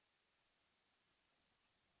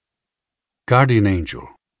Guardian Angel.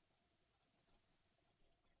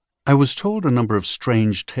 I was told a number of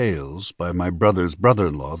strange tales by my brother's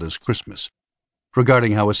brother-in-law this Christmas,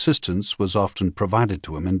 regarding how assistance was often provided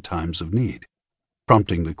to him in times of need,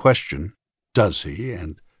 prompting the question, does he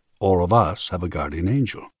and all of us have a guardian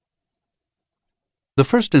angel? The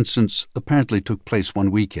first instance apparently took place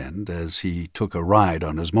one weekend as he took a ride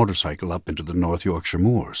on his motorcycle up into the North Yorkshire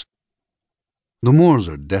moors. The moors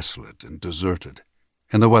are desolate and deserted,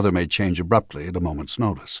 and the weather may change abruptly at a moment's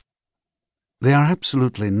notice. They are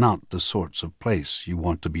absolutely not the sorts of place you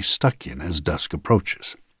want to be stuck in as dusk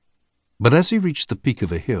approaches. But as he reached the peak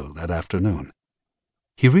of a hill that afternoon,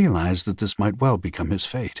 he realized that this might well become his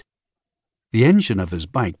fate. The engine of his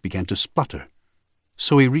bike began to splutter,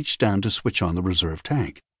 so he reached down to switch on the reserve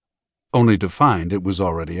tank, only to find it was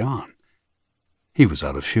already on. He was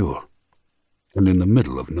out of fuel, and in the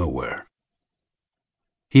middle of nowhere.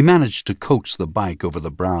 He managed to coax the bike over the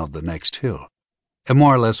brow of the next hill, and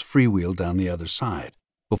more or less freewheeled down the other side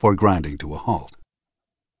before grinding to a halt.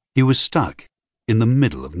 He was stuck in the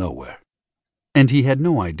middle of nowhere, and he had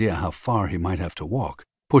no idea how far he might have to walk,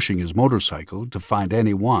 pushing his motorcycle to find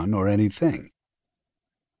anyone or anything.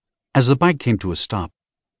 As the bike came to a stop,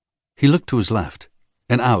 he looked to his left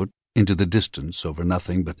and out into the distance over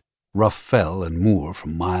nothing but rough fell and moor for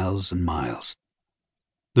miles and miles.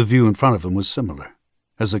 The view in front of him was similar,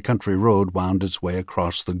 as the country road wound its way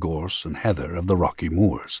across the gorse and heather of the rocky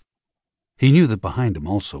moors. He knew that behind him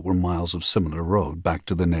also were miles of similar road back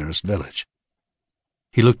to the nearest village.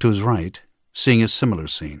 He looked to his right, seeing a similar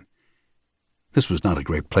scene. This was not a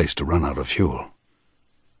great place to run out of fuel.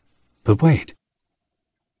 But wait.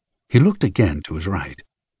 He looked again to his right,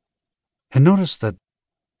 and noticed that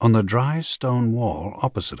on the dry stone wall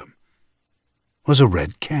opposite him was a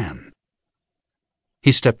red can.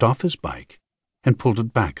 He stepped off his bike and pulled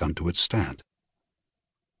it back onto its stand.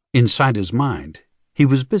 Inside his mind, he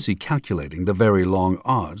was busy calculating the very long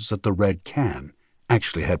odds that the red can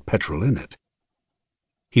actually had petrol in it.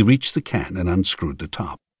 He reached the can and unscrewed the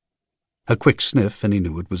top. A quick sniff and he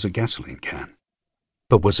knew it was a gasoline can.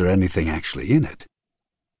 But was there anything actually in it?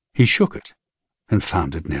 He shook it and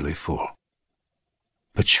found it nearly full.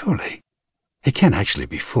 But surely it can't actually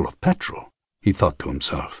be full of petrol, he thought to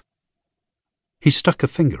himself. He stuck a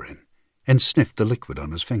finger in and sniffed the liquid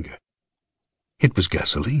on his finger. It was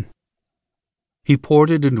gasoline. He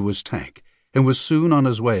poured it into his tank and was soon on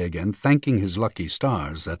his way again, thanking his lucky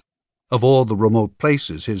stars that, of all the remote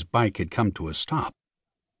places his bike had come to a stop,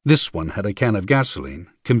 this one had a can of gasoline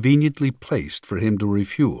conveniently placed for him to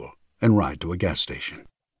refuel and ride to a gas station.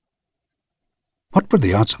 What were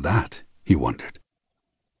the odds of that, he wondered.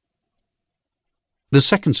 The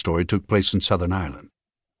second story took place in Southern Ireland.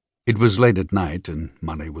 It was late at night and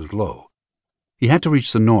money was low. He had to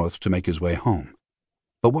reach the north to make his way home.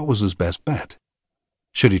 But what was his best bet?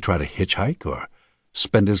 Should he try to hitchhike or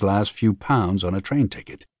spend his last few pounds on a train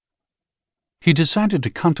ticket? He decided to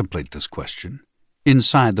contemplate this question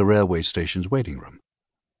inside the railway station's waiting room.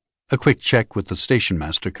 A quick check with the station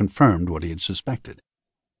master confirmed what he had suspected,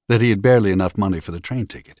 that he had barely enough money for the train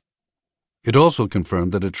ticket. It also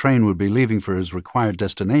confirmed that a train would be leaving for his required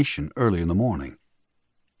destination early in the morning.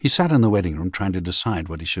 He sat in the waiting room trying to decide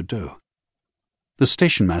what he should do. The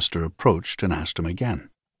station master approached and asked him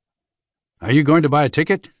again. "Are you going to buy a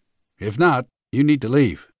ticket? If not, you need to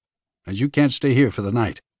leave, as you can't stay here for the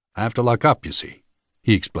night. I have to lock up, you see,"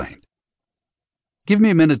 he explained. "Give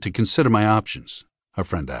me a minute to consider my options," our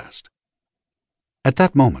friend asked. At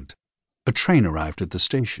that moment, a train arrived at the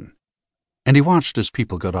station, and he watched as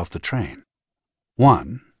people got off the train.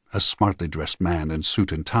 One, a smartly dressed man in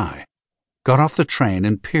suit and tie, got off the train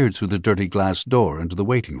and peered through the dirty glass door into the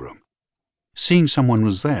waiting room. Seeing someone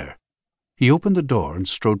was there, he opened the door and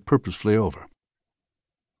strode purposefully over.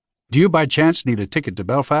 "Do you by chance need a ticket to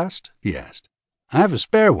Belfast?" he asked. "I have a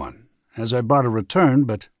spare one, as I bought a return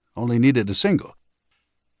but only needed a single."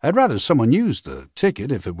 "I'd rather someone used the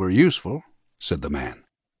ticket if it were useful," said the man.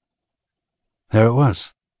 There it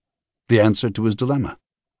was, the answer to his dilemma.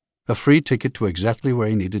 A free ticket to exactly where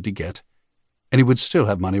he needed to get, and he would still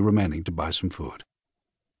have money remaining to buy some food.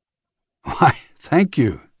 "Why, thank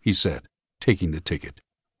you," he said, taking the ticket.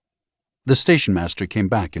 The station master came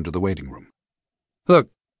back into the waiting room. "Look,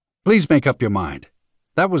 please make up your mind.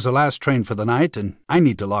 That was the last train for the night, and I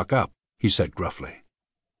need to lock up," he said gruffly.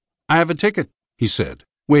 "I have a ticket," he said,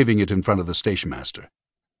 waving it in front of the station master.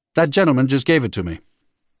 "That gentleman just gave it to me."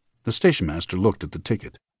 The station master looked at the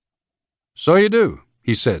ticket. "So you do,"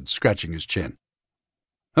 he said, scratching his chin.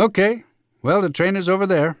 "Okay, well, the train is over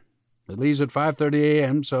there. It leaves at 5:30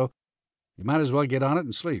 a.m., so you might as well get on it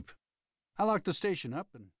and sleep. I'll lock the station up and